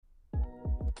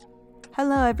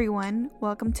Hello, everyone.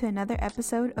 Welcome to another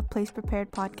episode of Place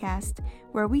Prepared Podcast,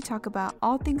 where we talk about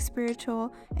all things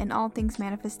spiritual and all things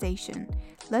manifestation.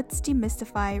 Let's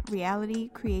demystify reality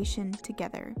creation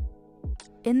together.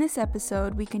 In this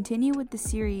episode, we continue with the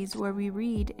series where we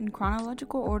read in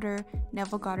chronological order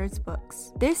Neville Goddard's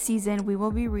books. This season, we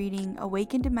will be reading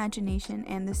Awakened Imagination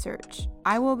and The Search.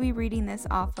 I will be reading this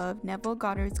off of Neville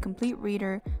Goddard's Complete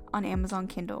Reader on Amazon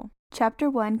Kindle. Chapter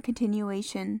 1,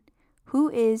 Continuation. Who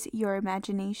is your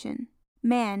imagination?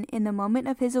 Man, in the moment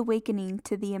of his awakening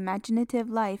to the imaginative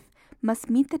life, must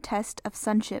meet the test of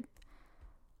sonship.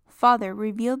 Father,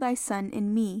 reveal thy Son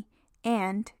in me,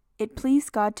 and it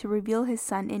pleased God to reveal his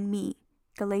Son in me.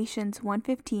 Galatians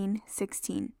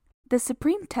 1:15-16. The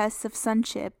supreme test of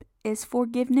sonship is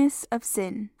forgiveness of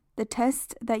sin. The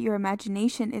test that your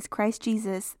imagination is Christ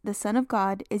Jesus, the Son of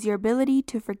God, is your ability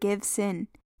to forgive sin.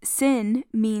 Sin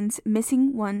means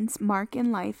missing one's mark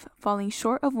in life, falling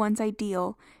short of one's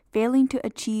ideal, failing to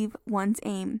achieve one's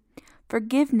aim.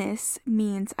 Forgiveness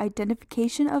means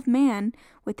identification of man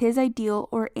with his ideal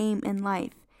or aim in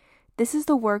life. This is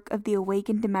the work of the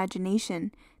awakened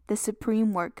imagination, the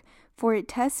supreme work, for it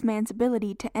tests man's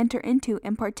ability to enter into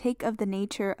and partake of the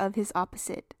nature of his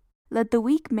opposite. Let the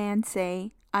weak man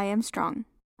say, I am strong.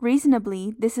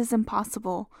 Reasonably, this is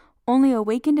impossible. Only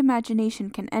awakened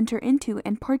imagination can enter into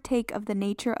and partake of the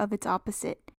nature of its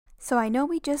opposite. So I know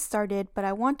we just started, but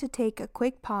I want to take a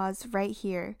quick pause right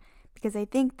here, because I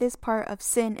think this part of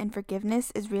sin and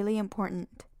forgiveness is really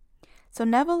important. So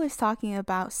Neville is talking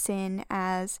about sin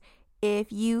as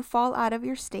if you fall out of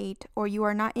your state or you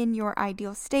are not in your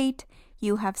ideal state,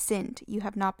 you have sinned. You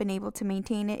have not been able to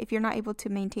maintain it. If you're not able to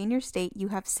maintain your state, you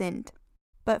have sinned.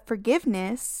 But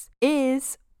forgiveness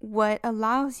is what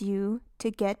allows you to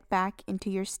get back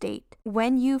into your state.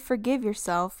 When you forgive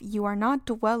yourself, you are not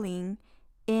dwelling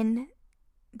in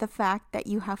the fact that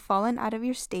you have fallen out of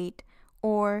your state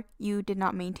or you did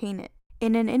not maintain it.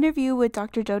 In an interview with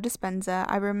Dr. Joe Dispenza,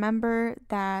 I remember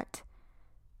that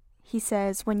he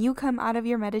says, when you come out of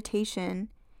your meditation,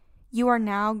 you are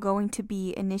now going to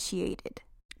be initiated.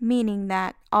 Meaning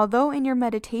that although in your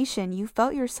meditation you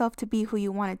felt yourself to be who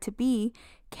you wanted to be,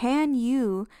 can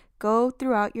you go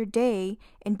throughout your day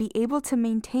and be able to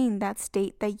maintain that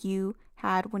state that you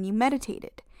had when you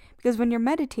meditated? Because when you're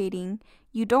meditating,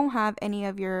 you don't have any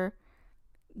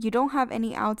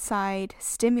outside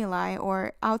stimuli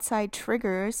or outside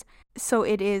triggers, so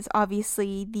it is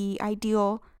obviously the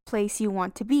ideal place you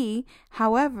want to be.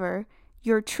 However,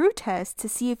 your true test to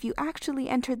see if you actually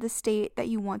entered the state that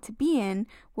you want to be in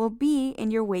will be in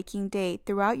your waking day.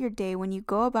 Throughout your day, when you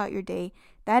go about your day,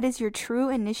 that is your true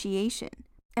initiation.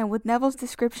 And with Neville's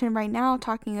description right now,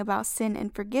 talking about sin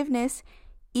and forgiveness,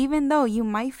 even though you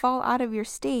might fall out of your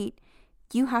state,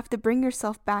 you have to bring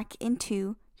yourself back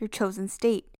into your chosen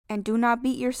state. And do not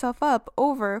beat yourself up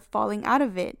over falling out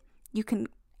of it. You can,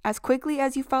 as quickly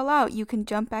as you fall out, you can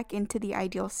jump back into the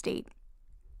ideal state.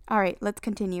 Alright, let's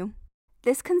continue.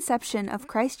 This conception of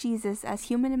Christ Jesus as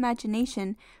human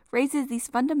imagination raises these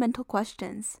fundamental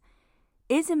questions.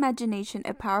 Is imagination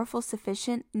a powerful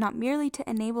sufficient not merely to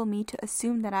enable me to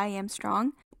assume that I am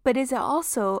strong, but is it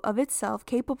also of itself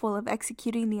capable of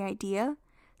executing the idea?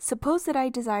 Suppose that I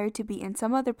desire to be in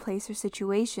some other place or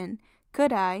situation.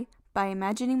 Could I, by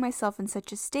imagining myself in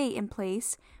such a state and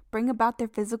place, bring about their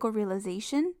physical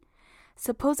realization?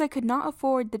 Suppose I could not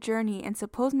afford the journey, and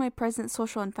suppose my present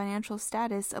social and financial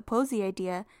status oppose the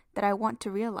idea that I want to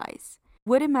realize.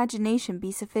 Would imagination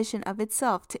be sufficient of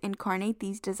itself to incarnate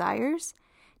these desires?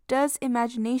 Does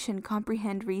imagination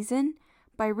comprehend reason?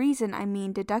 By reason, I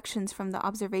mean deductions from the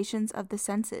observations of the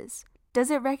senses.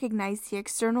 Does it recognize the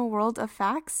external world of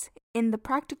facts? In the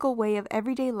practical way of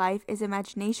everyday life, is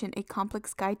imagination a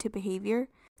complex guide to behavior?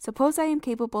 Suppose I am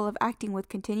capable of acting with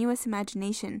continuous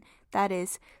imagination, that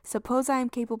is, suppose I am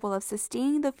capable of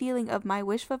sustaining the feeling of my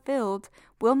wish fulfilled,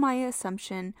 will my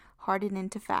assumption harden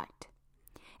into fact?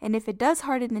 And if it does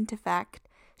harden into fact,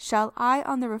 shall I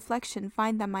on the reflection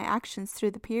find that my actions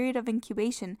through the period of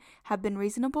incubation have been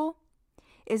reasonable?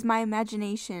 Is my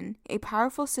imagination a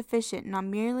powerful sufficient not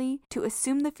merely to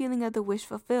assume the feeling of the wish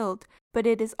fulfilled, but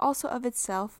it is also of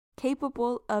itself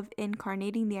capable of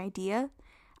incarnating the idea?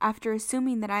 After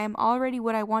assuming that I am already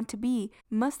what I want to be,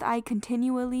 must I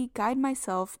continually guide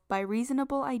myself by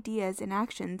reasonable ideas and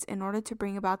actions in order to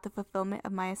bring about the fulfillment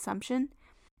of my assumption?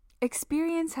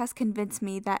 Experience has convinced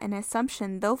me that an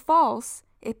assumption, though false,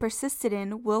 if persisted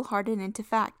in, will harden into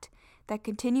fact, that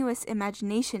continuous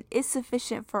imagination is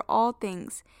sufficient for all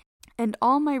things, and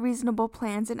all my reasonable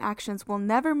plans and actions will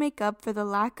never make up for the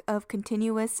lack of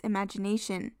continuous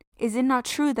imagination. Is it not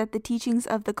true that the teachings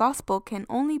of the gospel can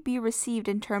only be received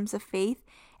in terms of faith,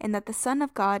 and that the Son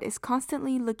of God is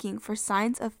constantly looking for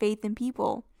signs of faith in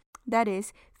people, that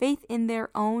is, faith in their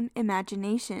own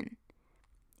imagination?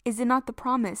 Is it not the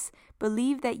promise,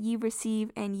 believe that ye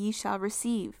receive and ye shall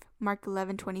receive, Mark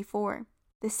 11:24,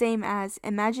 the same as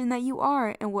imagine that you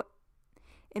are and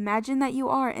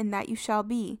that you shall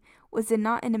be? Was it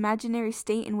not an imaginary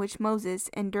state in which Moses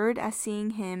endured as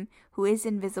seeing him who is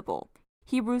invisible?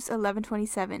 Hebrews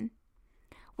 11:27.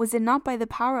 Was it not by the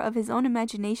power of his own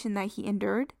imagination that he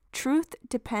endured? Truth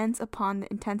depends upon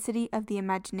the intensity of the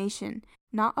imagination,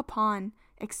 not upon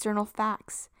external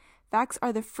facts. Facts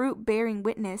are the fruit-bearing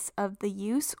witness of the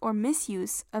use or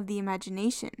misuse of the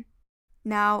imagination.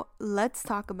 Now, let's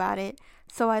talk about it.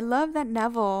 So I love that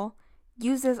Neville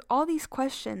uses all these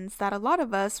questions that a lot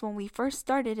of us, when we first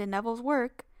started in Neville's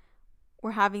work,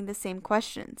 were having the same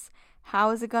questions.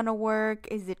 How is it going to work?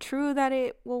 Is it true that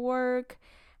it will work?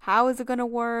 How is it going to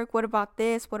work? What about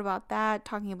this? What about that?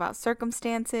 Talking about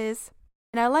circumstances.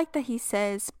 And I like that he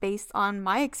says, based on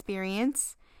my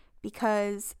experience,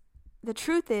 because the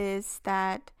truth is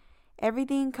that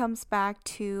everything comes back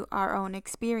to our own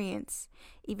experience.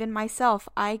 Even myself,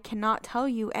 I cannot tell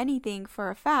you anything for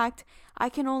a fact. I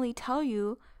can only tell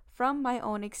you from my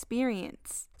own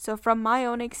experience. So from my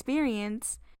own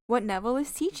experience, what Neville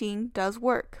is teaching does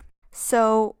work.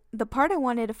 So the part I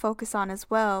wanted to focus on as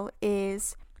well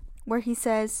is where he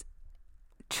says,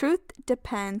 truth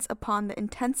depends upon the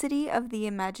intensity of the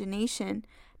imagination,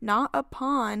 not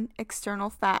upon external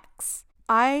facts.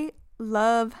 I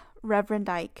love Reverend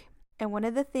Ike, and one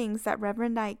of the things that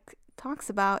Reverend Ike talks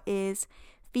about is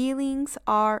feelings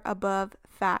are above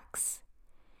facts,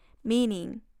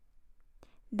 meaning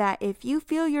that if you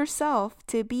feel yourself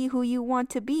to be who you want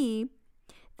to be,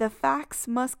 the facts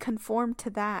must conform to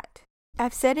that.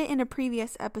 I've said it in a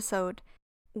previous episode.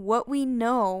 What we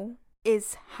know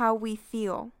is how we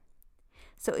feel.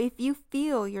 So if you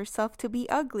feel yourself to be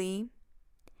ugly,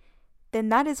 then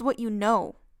that is what you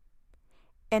know.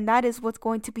 And that is what's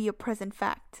going to be a present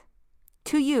fact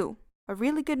to you. A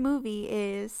really good movie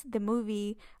is the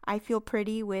movie I Feel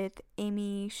Pretty with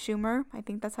Amy Schumer. I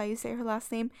think that's how you say her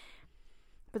last name.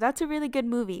 But that's a really good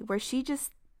movie where she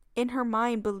just in her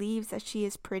mind believes that she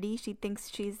is pretty. She thinks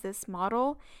she's this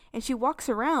model, and she walks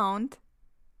around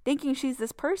thinking she's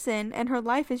this person, and her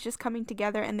life is just coming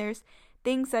together, and there's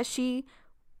things that she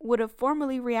would have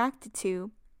formerly reacted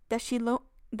to that she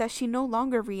no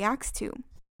longer reacts to.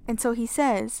 And so he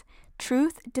says,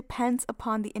 truth depends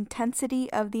upon the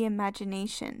intensity of the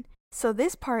imagination. So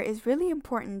this part is really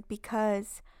important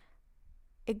because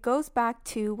it goes back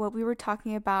to what we were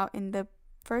talking about in the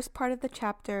first part of the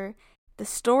chapter. The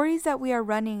stories that we are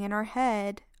running in our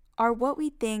head are what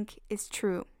we think is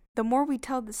true. The more we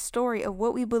tell the story of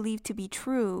what we believe to be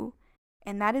true,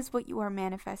 and that is what you are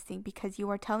manifesting, because you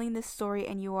are telling this story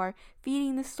and you are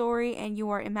feeding the story and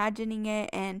you are imagining it,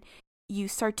 and you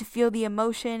start to feel the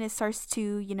emotion. It starts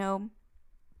to,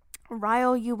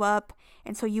 rile you up.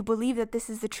 And so you believe that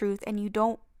this is the truth, and you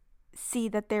don't see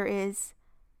that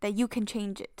that you can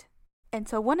change it. And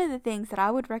so one of the things that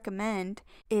I would recommend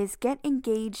is get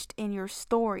engaged in your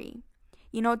story.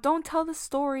 Don't tell the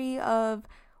story of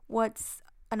what's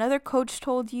another coach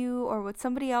told you or what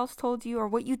somebody else told you or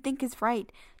what you think is right.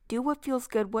 Do what feels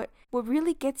good, what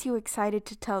really gets you excited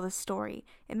to tell the story.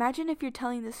 Imagine if you're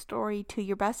telling the story to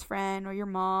your best friend or your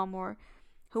mom or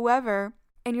whoever,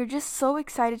 and you're just so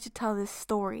excited to tell this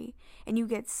story, and you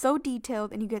get so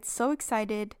detailed and you get so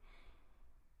excited.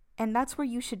 And that's where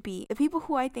you should be. The people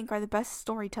who I think are the best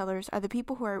storytellers are the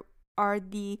people who are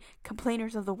the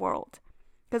complainers of the world.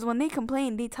 Because when they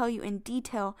complain, they tell you in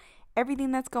detail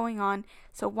everything that's going on.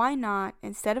 So why not,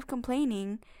 instead of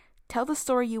complaining, tell the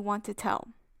story you want to tell?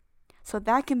 So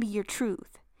that can be your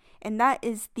truth. And that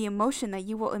is the emotion that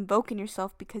you will invoke in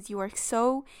yourself because you are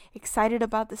so excited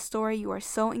about the story. You are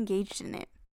so engaged in it.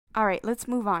 All right, let's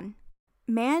move on.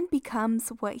 Man becomes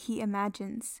what he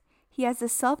imagines. He has a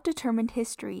self-determined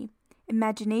history.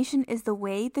 Imagination is the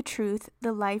way, the truth,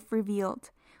 the life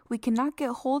revealed. We cannot get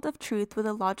hold of truth with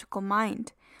a logical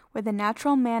mind. Where the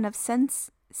natural man of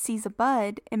sense sees a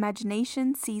bud,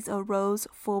 imagination sees a rose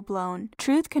full-blown.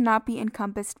 Truth cannot be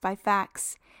encompassed by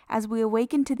facts. As we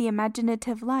awaken to the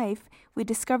imaginative life, we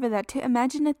discover that to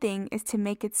imagine a thing is to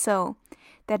make it so,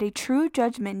 that a true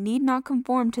judgment need not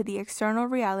conform to the external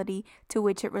reality to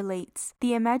which it relates.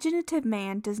 The imaginative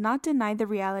man does not deny the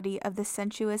reality of the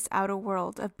sensuous outer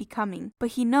world of becoming,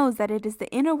 but he knows that it is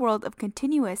the inner world of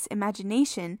continuous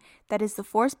imagination that is the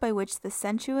force by which the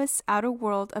sensuous outer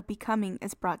world of becoming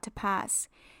is brought to pass.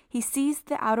 He sees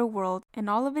the outer world and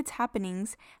all of its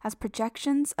happenings as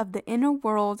projections of the inner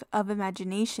world of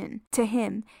imagination. To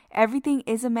him, everything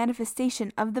is a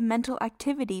manifestation of the mental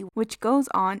activity which goes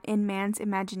on in man's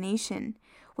imagination,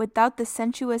 without the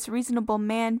sensuous, reasonable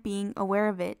man being aware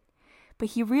of it.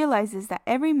 But he realizes that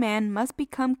every man must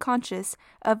become conscious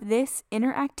of this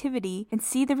inner activity and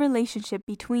see the relationship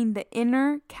between the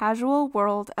inner, casual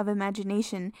world of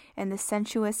imagination and the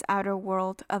sensuous outer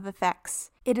world of effects.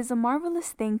 It is a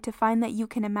marvelous thing to find that you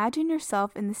can imagine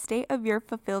yourself in the state of your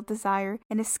fulfilled desire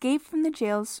and escape from the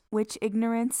jails which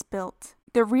ignorance built.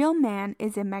 The real man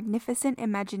is a magnificent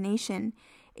imagination.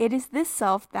 It is this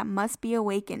self that must be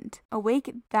awakened.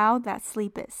 Awake, thou that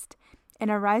sleepest, and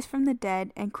arise from the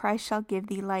dead, and Christ shall give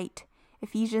thee light.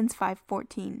 Ephesians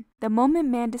 5:14. The moment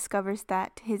man discovers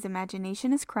that his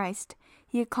imagination is Christ,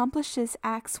 he accomplishes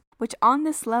acts which on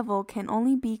this level can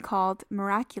only be called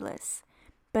miraculous.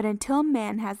 But until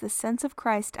man has the sense of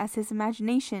Christ as his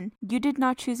imagination, you did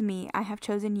not choose me, I have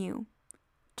chosen you.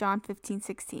 John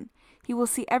 15:16. He will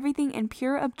see everything in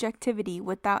pure objectivity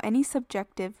without any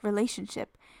subjective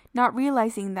relationship, not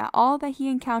realizing that all that he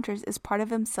encounters is part of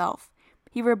himself.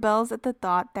 He rebels at the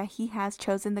thought that he has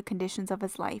chosen the conditions of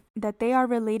his life, that they are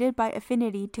related by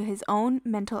affinity to his own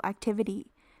mental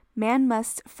activity. Man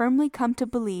must firmly come to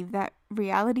believe that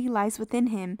reality lies within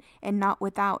him and not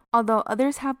without. Although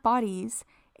others have bodies,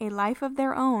 a life of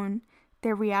their own,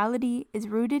 their reality is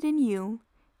rooted in you,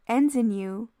 ends in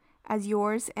you, as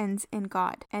yours ends in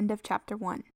God. End of chapter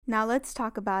 1. Now let's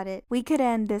talk about it. We could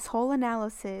end this whole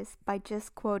analysis by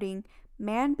just quoting,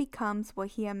 "Man becomes what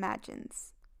he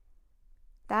imagines."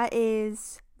 That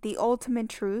is the ultimate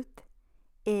truth,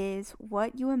 is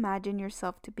what you imagine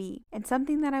yourself to be. And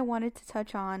something that I wanted to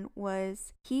touch on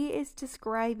was he is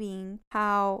describing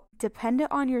how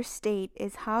dependent on your state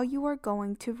is how you are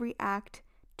going to react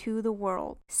to the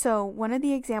world. So one of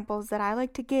the examples that I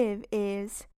like to give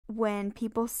is when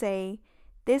people say,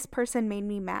 "This person made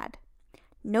me mad."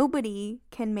 Nobody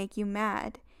can make you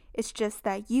mad. It's just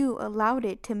that you allowed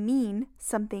it to mean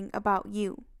something about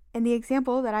you. And the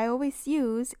example that I always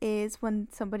use is when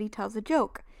somebody tells a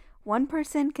joke. One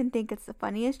person can think it's the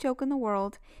funniest joke in the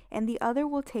world, and the other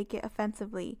will take it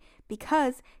offensively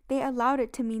because they allowed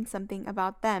it to mean something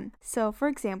about them. So, for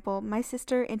example, my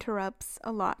sister interrupts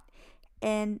a lot,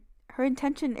 and her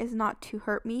intention is not to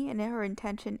hurt me, and her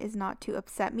intention is not to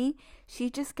upset me. She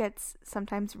just gets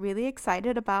sometimes really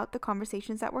excited about the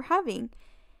conversations that we're having.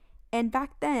 And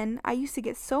back then, I used to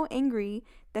get so angry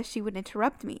that she would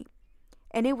interrupt me.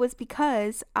 And it was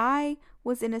because I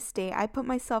was in a state, I put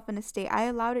myself in a state, I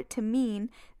allowed it to mean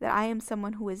that I am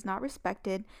someone who is not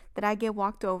respected, that I get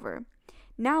walked over.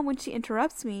 Now, when she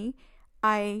interrupts me,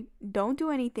 I don't do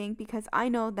anything because I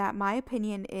know that my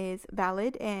opinion is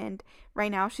valid, and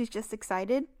right now she's just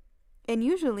excited. And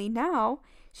usually now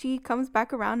she comes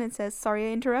back around and says, "Sorry,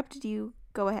 I interrupted you.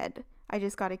 Go ahead. I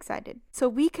just got excited." So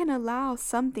we can allow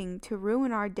something to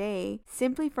ruin our day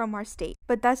simply from our state.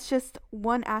 But that's just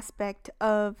one aspect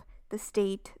of the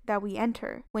state that we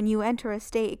enter. When you enter a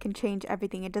state, it can change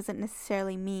everything. It doesn't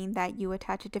necessarily mean that you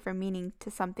attach a different meaning to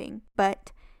something,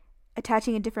 but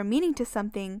attaching a different meaning to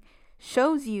something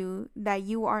shows you that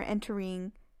you are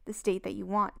entering the state that you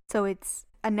want. So it's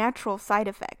a natural side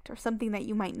effect or something that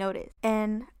you might notice.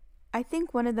 And I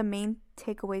think one of the main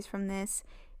takeaways from this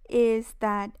is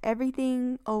that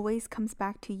everything always comes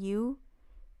back to you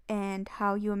and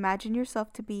how you imagine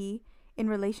yourself to be in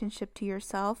relationship to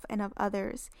yourself and of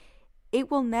others.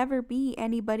 It will never be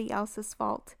anybody else's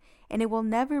fault, and it will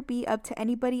never be up to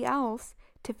anybody else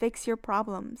to fix your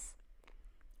problems.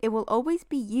 It will always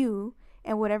be you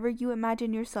and whatever you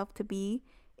imagine yourself to be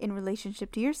in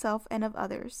relationship to yourself and of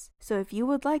others. So if you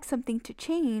would like something to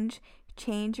change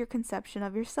your conception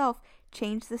of yourself.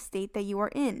 Change the state that you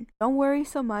are in. Don't worry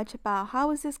so much about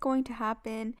how is this going to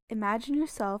happen. Imagine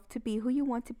yourself to be who you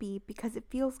want to be because it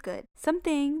feels good.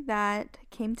 Something that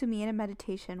came to me in a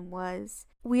meditation was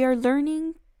we are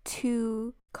learning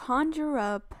to conjure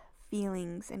up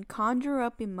feelings and conjure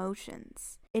up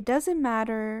emotions. It doesn't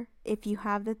matter if you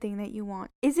have the thing that you want.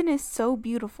 Isn't it so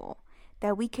beautiful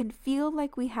that we can feel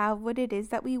like we have what it is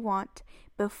that we want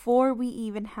before we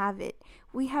even have it?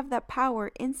 We have that power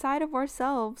inside of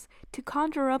ourselves to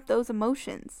conjure up those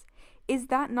emotions. Is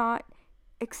that not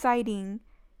exciting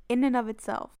in and of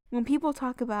itself? When people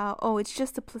talk about, oh, it's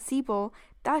just a placebo,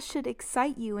 that should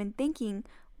excite you in thinking,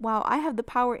 wow, I have the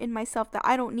power in myself that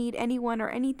I don't need anyone or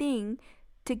anything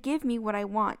to give me what I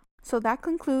want. So that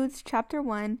concludes chapter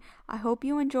 1. I hope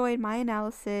you enjoyed my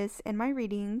analysis and my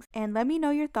readings, and let me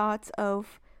know your thoughts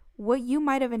of what you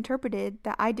might have interpreted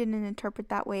that I didn't interpret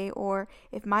that way, or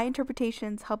if my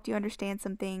interpretations helped you understand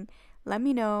something, let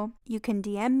me know. You can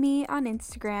DM me on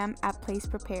Instagram at Place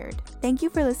Prepared. Thank you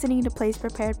for listening to Place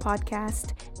Prepared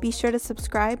Podcast. Be sure to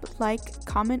subscribe, like,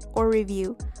 comment, or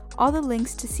review. All the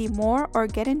links to see more or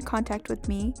get in contact with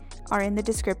me are in the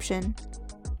description.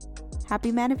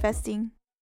 Happy manifesting!